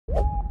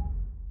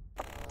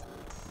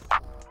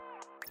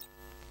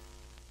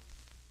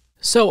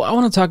So I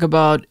want to talk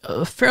about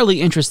a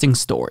fairly interesting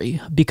story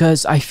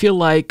because I feel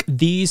like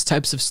these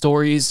types of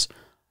stories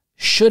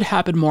should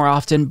happen more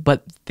often,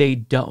 but they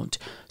don't.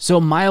 So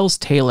Miles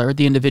Taylor,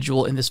 the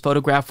individual in this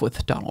photograph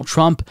with Donald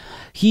Trump,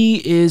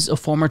 he is a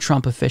former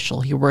Trump official.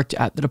 He worked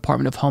at the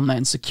Department of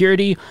Homeland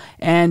Security,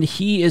 and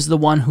he is the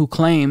one who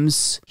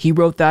claims he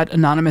wrote that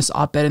anonymous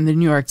op-ed in the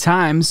New York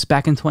Times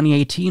back in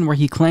 2018 where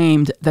he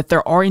claimed that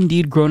there are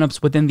indeed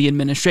grown-ups within the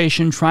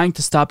administration trying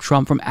to stop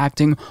Trump from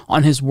acting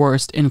on his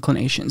worst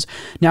inclinations.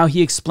 Now,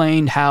 he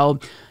explained how,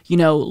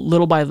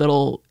 little by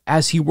little,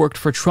 as he worked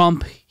for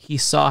Trump, he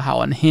saw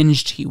how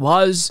unhinged he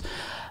was,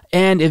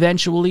 and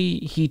eventually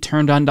he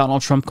turned on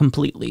Donald Trump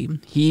completely.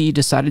 He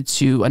decided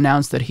to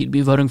announce that he'd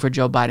be voting for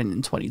Joe Biden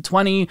in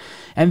 2020,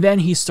 and then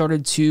he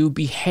started to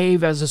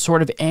behave as a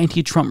sort of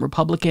anti-Trump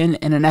Republican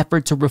in an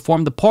effort to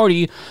reform the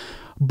party.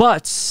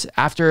 But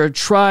after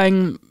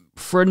trying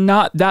for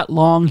not that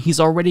long, he's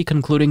already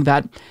concluding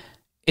that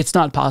it's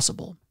not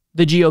possible.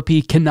 The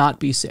GOP cannot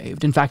be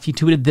saved. In fact, he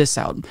tweeted this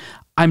out: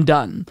 "I'm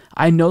done.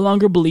 I no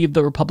longer believe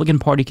the Republican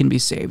Party can be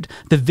saved.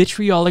 The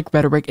vitriolic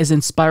rhetoric is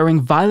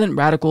inspiring violent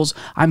radicals.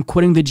 I'm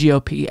quitting the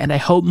GOP, and I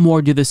hope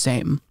more do the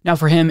same." Now,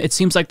 for him, it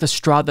seems like the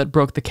straw that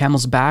broke the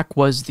camel's back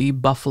was the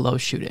Buffalo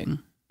shooting.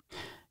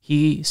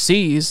 He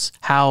sees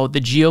how the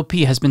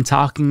GOP has been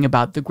talking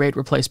about the Great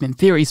Replacement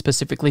theory,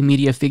 specifically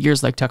media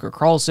figures like Tucker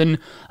Carlson.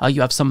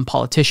 You have some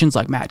politicians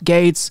like Matt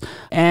Gaetz,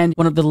 and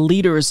one of the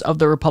leaders of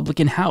the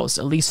Republican House,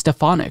 Elise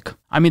Stefanik.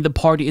 I mean, the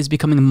party is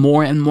becoming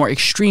more and more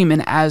extreme,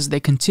 and as they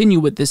continue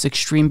with this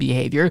extreme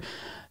behavior,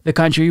 the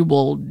country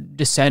will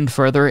descend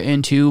further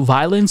into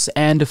violence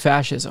and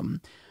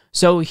fascism.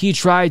 So he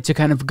tried to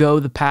kind of go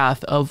the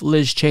path of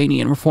Liz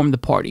Cheney and reform the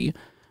party.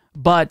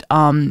 But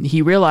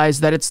he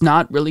realized that it's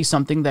not really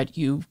something that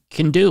you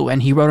can do,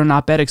 and he wrote an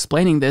op-ed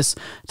explaining this,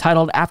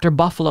 titled, "After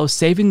Buffalo,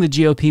 saving the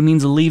GOP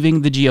means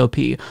leaving the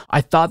GOP.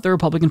 I thought the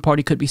Republican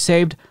Party could be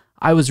saved.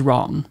 I was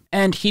wrong."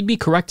 And he'd be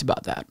correct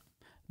about that.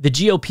 The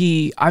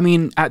GOP, I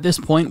mean, at this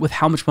point, with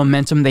how much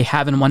momentum they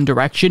have in one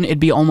direction, it'd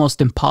be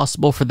almost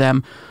impossible for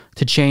them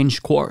to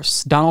change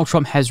course. Donald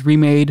Trump has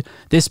remade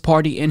this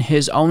party in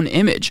his own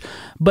image.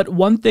 But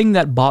one thing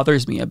that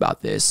bothers me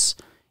about this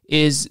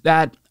is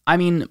that,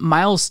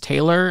 Miles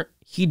Taylor,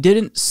 he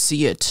didn't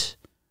see it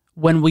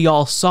when we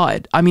all saw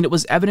it. It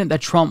was evident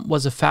that Trump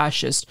was a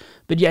fascist,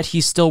 but yet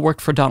he still worked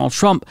for Donald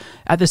Trump.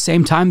 At the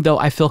same time, though,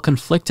 I feel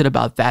conflicted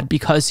about that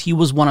because he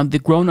was one of the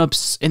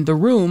grown-ups in the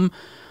room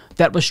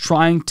that was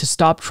trying to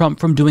stop Trump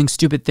from doing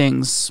stupid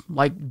things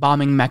like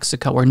bombing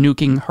Mexico or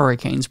nuking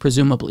hurricanes,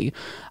 presumably.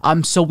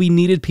 So we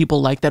needed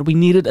people like that. We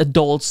needed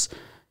adults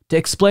to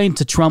explain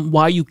to Trump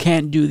why you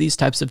can't do these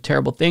types of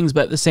terrible things.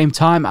 But at the same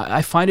time,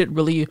 I find it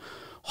really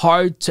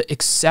hard to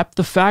accept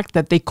the fact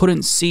that they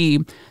couldn't see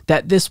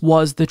that this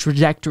was the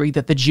trajectory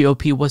that the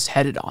GOP was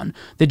headed on.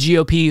 The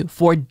GOP,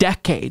 for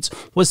decades,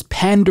 was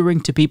pandering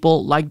to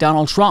people like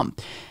Donald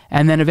Trump.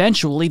 And then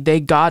eventually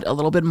they got a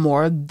little bit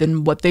more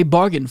than what they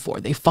bargained for.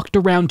 They fucked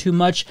around too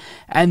much,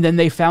 and then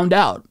they found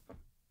out.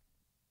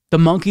 The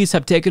monkeys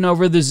have taken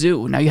over the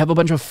zoo. Now you have a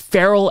bunch of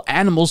feral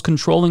animals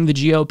controlling the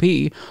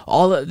GOP,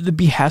 all at the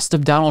behest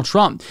of Donald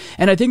Trump.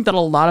 And I think that a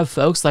lot of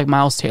folks like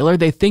Miles Taylor,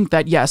 they think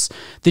that, yes,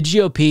 the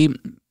GOP,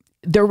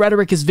 their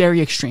rhetoric is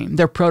very extreme.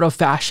 They're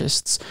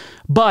proto-fascists,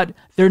 but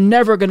they're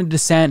never going to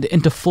descend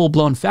into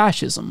full-blown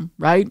fascism,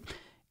 right?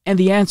 And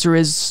the answer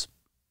is,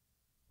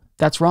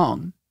 that's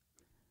wrong.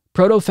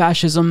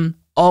 Proto-fascism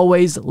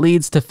always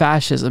leads to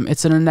fascism.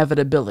 It's an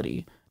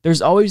inevitability.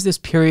 There's always this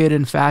period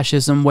in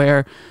fascism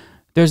where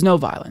there's no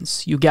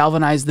violence. You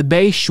galvanize the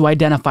base, you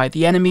identify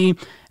the enemy,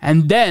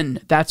 and then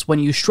that's when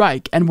you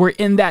strike. And we're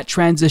in that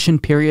transition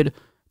period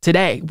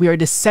today. We are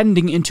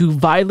descending into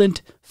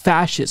violent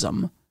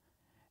fascism.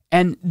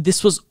 And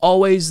this was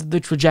always the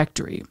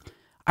trajectory.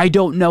 I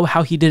don't know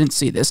how he didn't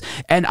see this.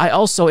 And I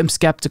also am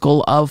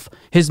skeptical of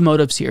his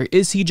motives here.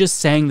 Is he just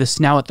saying this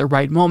now at the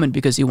right moment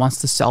because he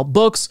wants to sell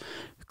books,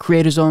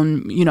 create his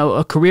own,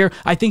 a career?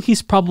 I think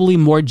he's probably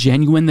more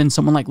genuine than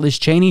someone like Liz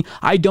Cheney.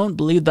 I don't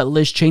believe that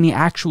Liz Cheney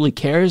actually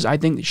cares. I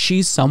think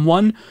she's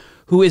someone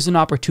who is an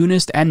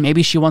opportunist, and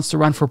maybe she wants to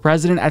run for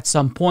president at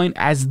some point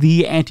as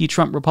the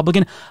anti-Trump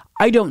Republican.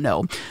 I don't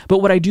know. But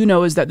what I do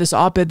know is that this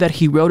op-ed that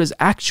he wrote is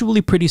actually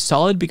pretty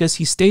solid because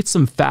he states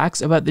some facts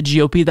about the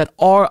GOP that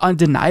are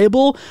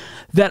undeniable,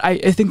 that I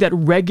think that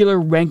regular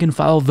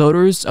rank-and-file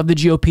voters of the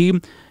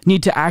GOP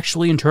need to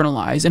actually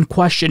internalize and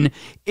question,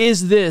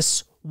 is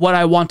this what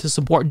I want to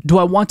support? Do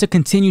I want to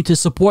continue to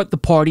support the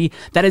party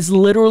that is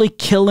literally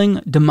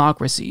killing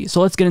democracy?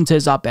 So let's get into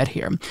his op-ed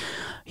here.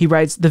 He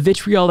writes, "The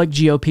vitriolic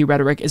GOP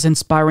rhetoric is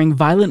inspiring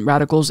violent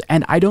radicals,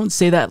 and I don't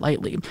say that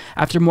lightly.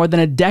 After more than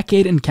a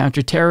decade in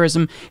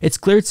counterterrorism, it's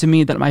clear to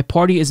me that my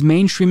party is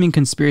mainstreaming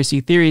conspiracy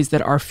theories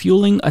that are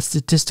fueling a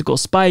statistical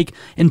spike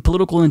in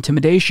political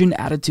intimidation,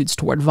 attitudes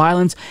toward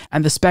violence,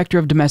 and the specter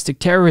of domestic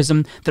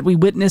terrorism that we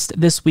witnessed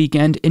this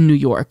weekend in New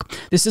York.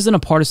 This isn't a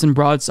partisan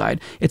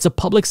broadside. It's a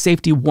public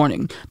safety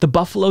warning. The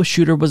Buffalo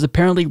shooter was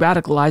apparently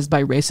radicalized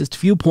by racist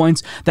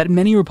viewpoints that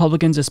many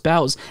Republicans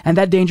espouse, and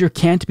that danger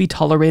can't be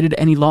tolerated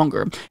any any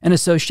longer. An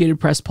Associated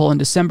Press poll in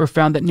December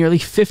found that nearly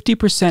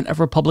 50% of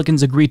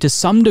Republicans agreed to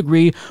some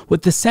degree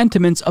with the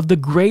sentiments of the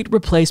Great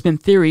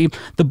Replacement theory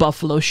the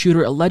Buffalo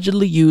shooter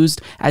allegedly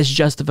used as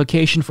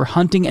justification for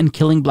hunting and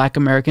killing Black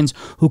Americans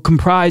who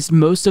comprised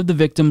most of the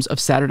victims of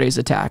Saturday's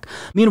attack.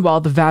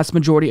 Meanwhile, the vast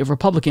majority of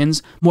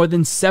Republicans, more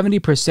than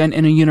 70%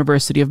 in a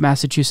University of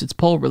Massachusetts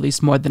poll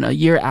released more than a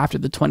year after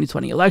the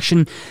 2020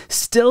 election,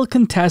 still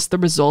contest the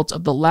results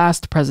of the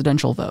last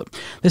presidential vote.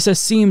 This has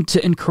seemed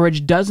to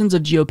encourage dozens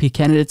of GOP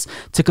candidates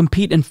to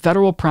compete in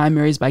federal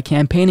primaries by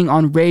campaigning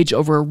on rage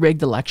over a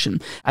rigged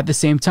election. At the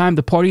same time,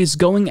 the party is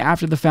going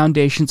after the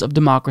foundations of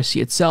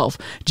democracy itself.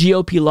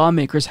 GOP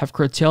lawmakers have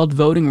curtailed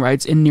voting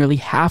rights in nearly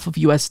half of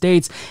U.S.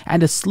 states,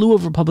 and a slew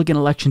of Republican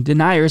election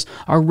deniers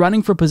are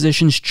running for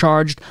positions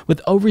charged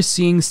with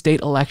overseeing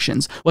state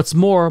elections. What's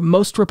more,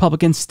 most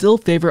Republicans still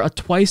favor a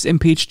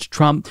twice-impeached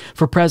Trump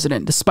for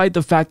president, despite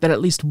the fact that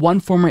at least one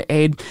former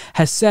aide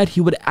has said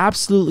he would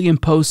absolutely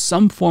impose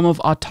some form of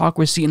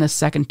autocracy in a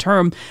second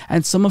term,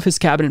 and some of his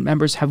cabinet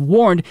members have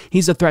warned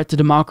he's a threat to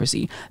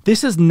democracy.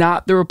 This is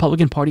not the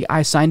Republican Party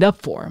I signed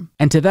up for.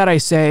 And to that I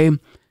say,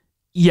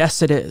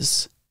 yes, it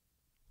is.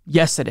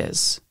 Yes, it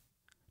is.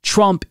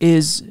 Trump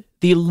is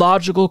the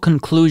logical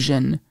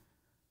conclusion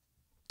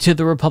to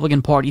the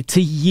Republican Party,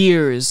 to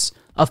years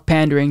of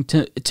pandering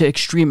to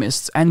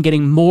extremists and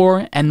getting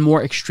more and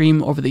more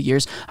extreme over the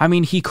years. I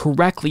mean, he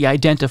correctly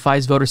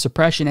identifies voter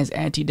suppression as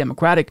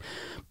anti-democratic,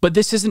 but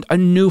this isn't a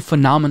new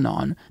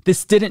phenomenon.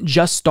 This didn't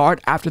just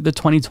start after the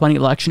 2020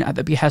 election at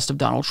the behest of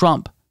Donald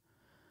Trump.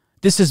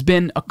 This has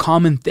been a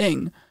common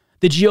thing.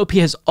 The GOP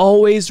has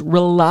always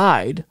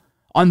relied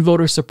on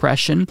voter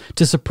suppression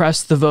to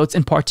suppress the votes,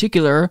 in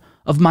particular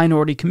of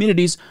minority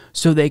communities,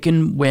 so they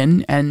can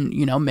win and,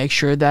 make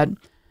sure that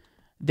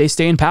they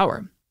stay in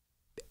power.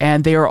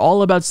 And they are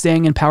all about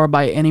staying in power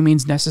by any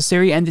means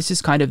necessary. And this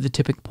is kind of the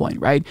tipping point,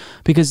 right?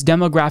 Because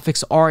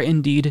demographics are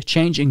indeed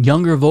changing.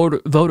 Younger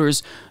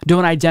voters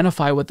don't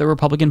identify with the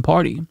Republican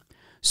Party.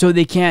 So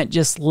they can't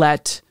just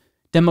let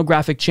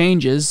demographic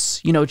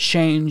changes,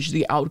 change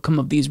the outcome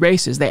of these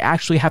races. They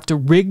actually have to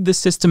rig the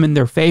system in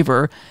their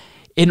favor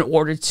in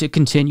order to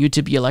continue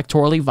to be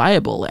electorally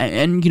viable.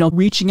 And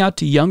reaching out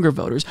to younger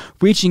voters,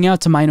 reaching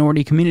out to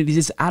minority communities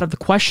is out of the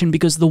question,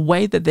 because the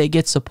way that they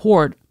get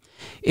support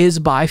is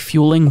by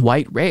fueling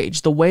white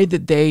rage. The way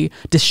that they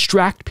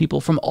distract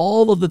people from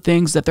all of the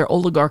things that their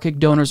oligarchic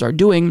donors are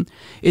doing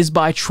is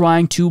by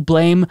trying to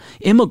blame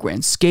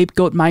immigrants,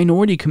 scapegoat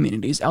minority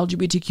communities,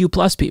 LGBTQ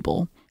plus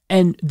people.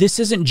 And this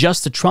isn't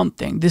just a Trump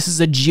thing. This is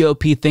a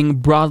GOP thing,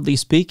 broadly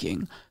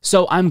speaking.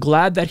 So I'm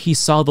glad that he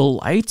saw the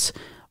light.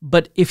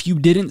 But if you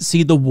didn't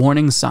see the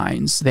warning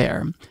signs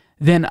there,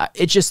 then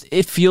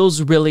it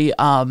feels really,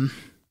 I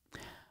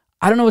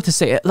don't know what to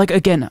say. Like,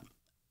 again,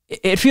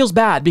 it feels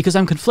bad because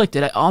I'm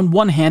conflicted. On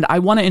one hand, I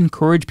want to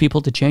encourage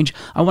people to change.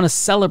 I want to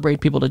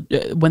celebrate people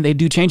when they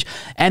do change.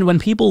 And when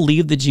people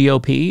leave the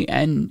GOP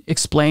and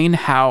explain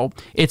how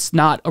it's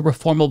not a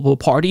reformable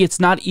party, it's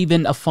not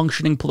even a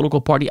functioning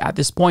political party at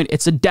this point,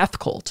 it's a death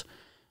cult.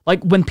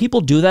 Like, when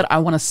people do that, I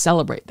want to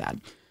celebrate that.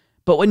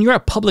 But when you're a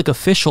public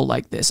official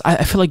like this,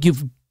 I feel like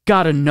you've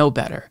got to know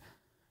better.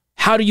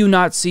 How do you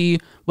not see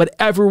what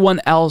everyone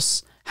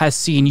else has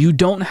seen? You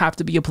don't have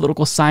to be a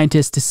political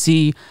scientist to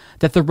see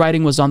that the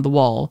writing was on the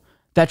wall,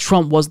 that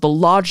Trump was the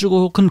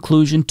logical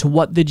conclusion to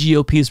what the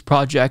GOP's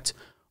project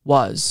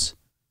was.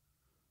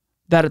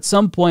 That at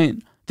some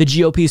point, the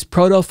GOP's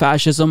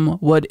proto-fascism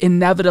would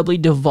inevitably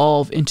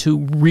devolve into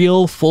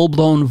real,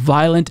 full-blown,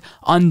 violent,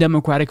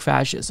 undemocratic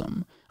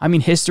fascism. I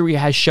mean, history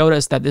has showed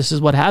us that this is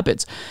what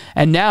happens.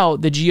 And now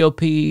the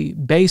GOP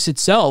base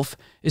itself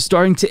is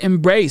starting to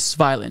embrace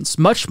violence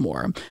much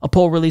more. A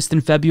poll released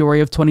in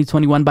February of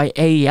 2021 by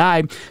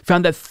AEI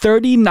found that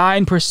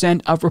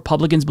 39% of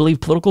Republicans believe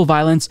political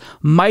violence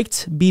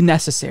might be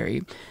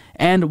necessary.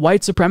 And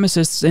white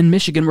supremacists in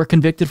Michigan were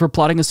convicted for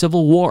plotting a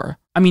civil war.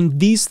 I mean,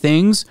 these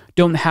things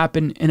don't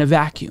happen in a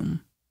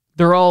vacuum.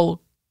 They're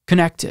all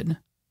connected,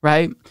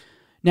 right?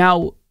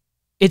 Now,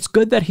 it's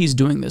good that he's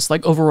doing this.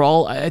 Like,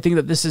 overall, I think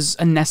that this is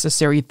a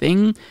necessary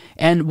thing.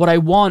 And what I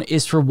want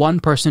is for one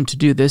person to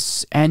do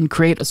this and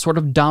create a sort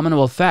of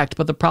domino effect.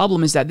 But the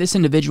problem is that this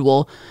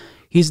individual,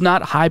 he's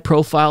not high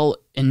profile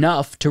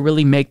enough to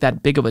really make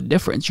that big of a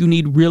difference. You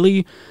need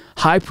really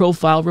high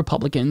profile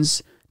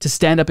Republicans to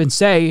stand up and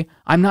say,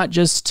 I'm not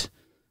just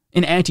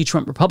an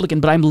anti-Trump Republican,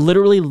 but I'm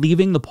literally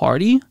leaving the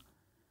party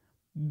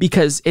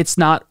because it's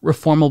not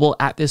reformable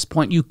at this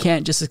point. You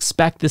can't just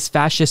expect this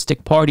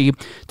fascistic party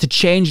to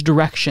change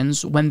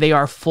directions when they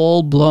are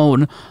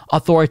full-blown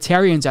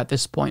authoritarians at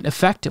this point,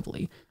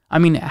 effectively. I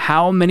mean,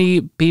 how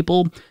many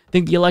people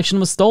think the election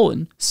was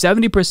stolen?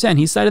 70%.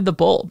 He cited the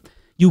poll.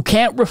 You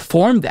can't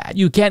reform that.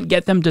 You can't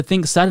get them to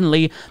think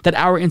suddenly that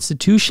our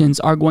institutions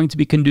are going to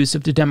be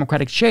conducive to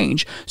democratic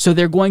change. So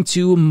they're going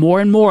to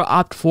more and more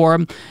opt for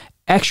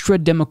extra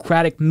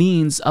democratic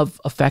means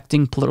of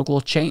affecting political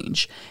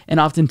change. And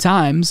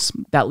oftentimes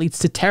that leads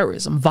to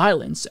terrorism,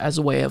 violence as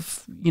a way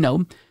of,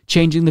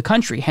 changing the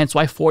country. Hence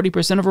why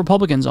 40% of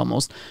Republicans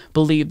almost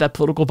believe that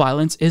political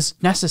violence is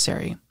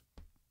necessary.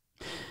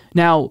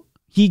 Now,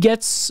 he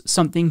gets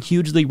something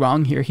hugely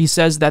wrong here. He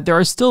says that there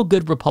are still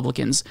good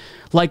Republicans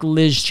like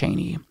Liz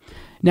Cheney.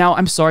 Now,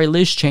 I'm sorry,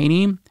 Liz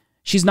Cheney,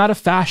 she's not a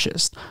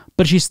fascist,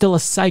 but she's still a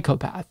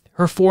psychopath.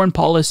 Her foreign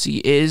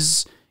policy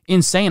is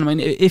insane. I mean,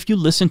 if you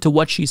listen to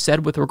what she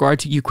said with regard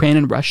to Ukraine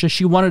and Russia,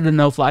 she wanted a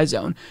no-fly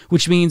zone,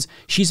 which means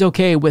she's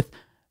okay with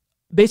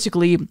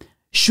basically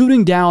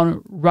shooting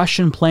down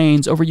Russian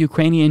planes over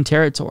Ukrainian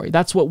territory.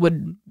 That's what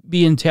would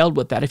be entailed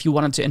with that if you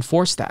wanted to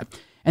enforce that.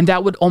 And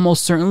that would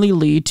almost certainly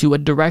lead to a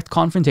direct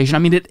confrontation. I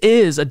mean, it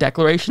is a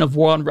declaration of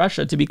war on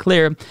Russia, to be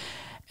clear,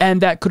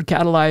 and that could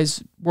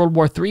catalyze World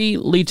War III,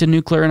 lead to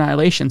nuclear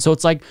annihilation. So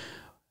it's like,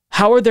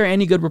 how are there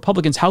any good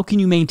Republicans? How can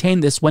you maintain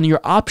this when your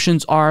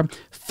options are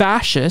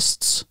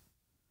fascists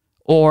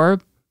or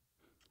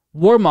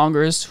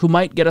warmongers who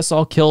might get us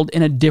all killed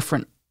in a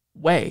different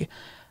way?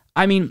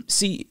 I mean,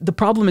 see, the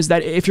problem is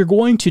that if you're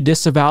going to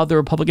disavow the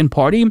Republican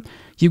Party,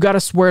 you got to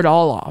swear it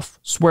all off.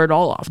 Swear it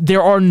all off.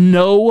 There are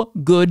no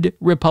good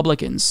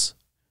Republicans.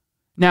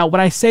 Now, when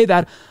I say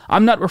that,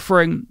 I'm not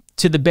referring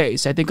to the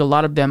base. I think a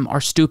lot of them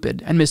are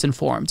stupid and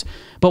misinformed.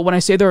 But when I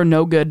say there are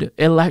no good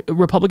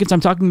Republicans,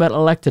 I'm talking about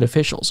elected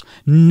officials.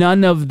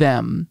 None of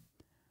them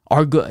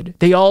are good.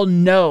 They all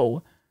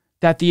know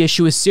that the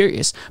issue is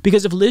serious.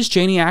 Because if Liz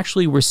Cheney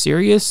actually were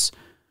serious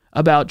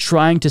about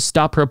trying to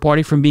stop her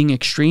party from being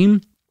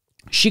extreme,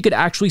 she could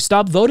actually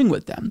stop voting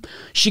with them.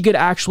 She could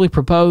actually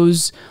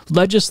propose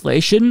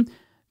legislation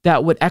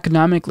that would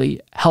economically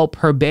help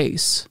her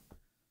base.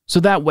 So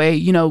that way,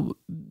 you know,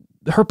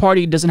 her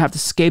party doesn't have to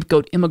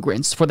scapegoat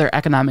immigrants for their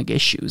economic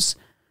issues.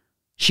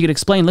 She could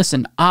explain,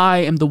 listen, I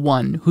am the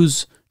one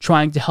who's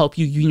trying to help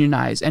you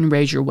unionize and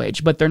raise your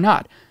wage, but they're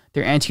not.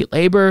 They're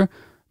anti-labor.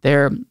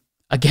 They're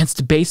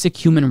against basic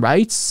human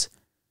rights.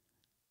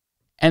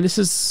 And this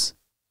is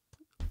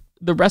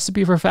the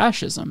recipe for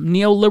fascism.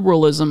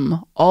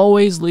 Neoliberalism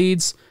always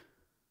leads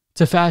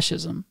to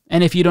fascism.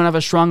 And if you don't have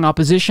a strong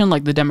opposition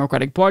like the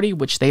Democratic Party,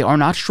 which they are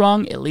not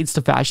strong, it leads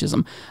to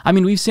fascism. I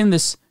mean, we've seen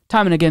this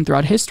time and again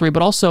throughout history,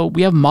 but also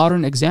we have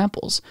modern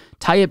examples.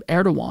 Tayyip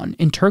Erdogan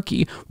in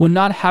Turkey would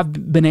not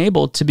have been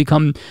able to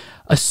become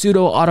a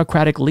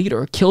pseudo-autocratic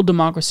leader, kill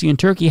democracy in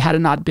Turkey, had it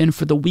not been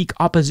for the weak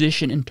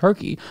opposition in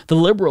Turkey, the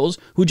liberals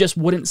who just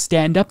wouldn't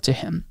stand up to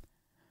him.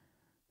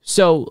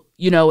 So,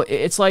 you know,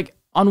 it's like,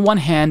 on one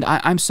hand,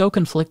 I'm so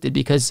conflicted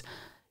because,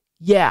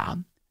 yeah,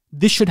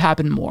 this should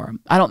happen more.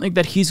 I don't think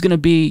that he's going to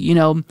be, you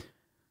know,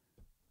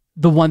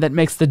 the one that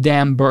makes the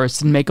dam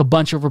burst and make a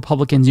bunch of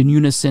Republicans in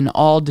unison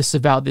all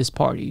disavow this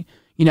party.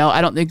 You know,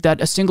 I don't think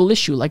that a single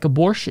issue like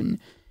abortion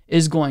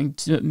is going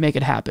to make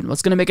it happen.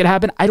 What's going to make it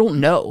happen? I don't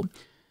know.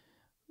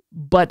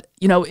 But,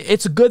 you know,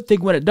 it's a good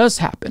thing when it does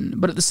happen.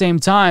 But at the same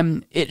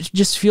time, it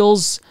just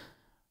feels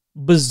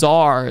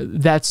bizarre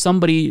that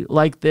somebody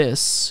like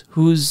this,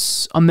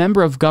 who's a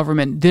member of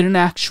government, didn't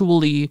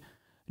actually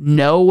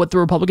know what the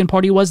Republican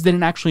Party was,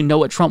 didn't actually know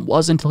what Trump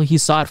was until he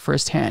saw it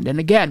firsthand. And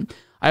again,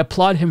 I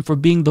applaud him for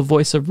being the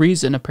voice of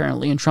reason,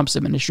 apparently, in Trump's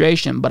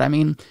administration. But I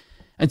mean,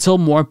 until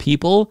more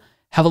people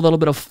have a little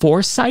bit of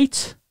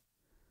foresight,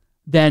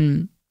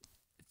 then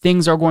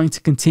things are going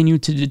to continue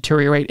to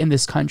deteriorate in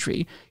this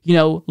country. You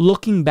know,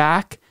 looking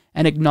back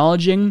and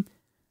acknowledging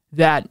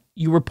that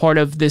you were part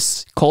of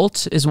this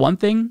cult is one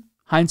thing.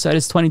 Hindsight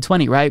is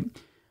 20/20, right?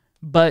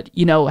 But,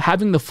 you know,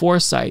 having the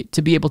foresight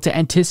to be able to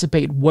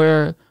anticipate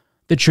where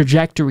the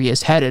trajectory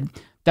is headed,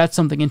 that's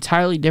something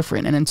entirely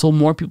different. And until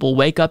more people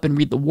wake up and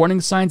read the warning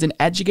signs and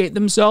educate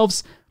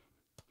themselves,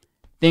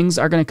 things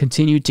are going to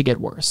continue to get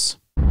worse.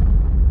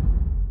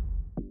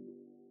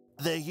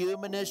 The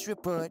Humanist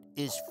Report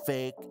is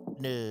fake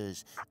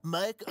news.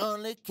 Mike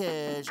only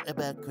cares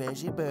about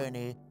Crazy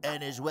Bernie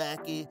and his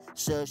wacky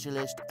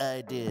socialist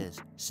ideas.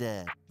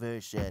 Sad,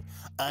 very sad.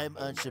 I'm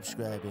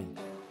unsubscribing.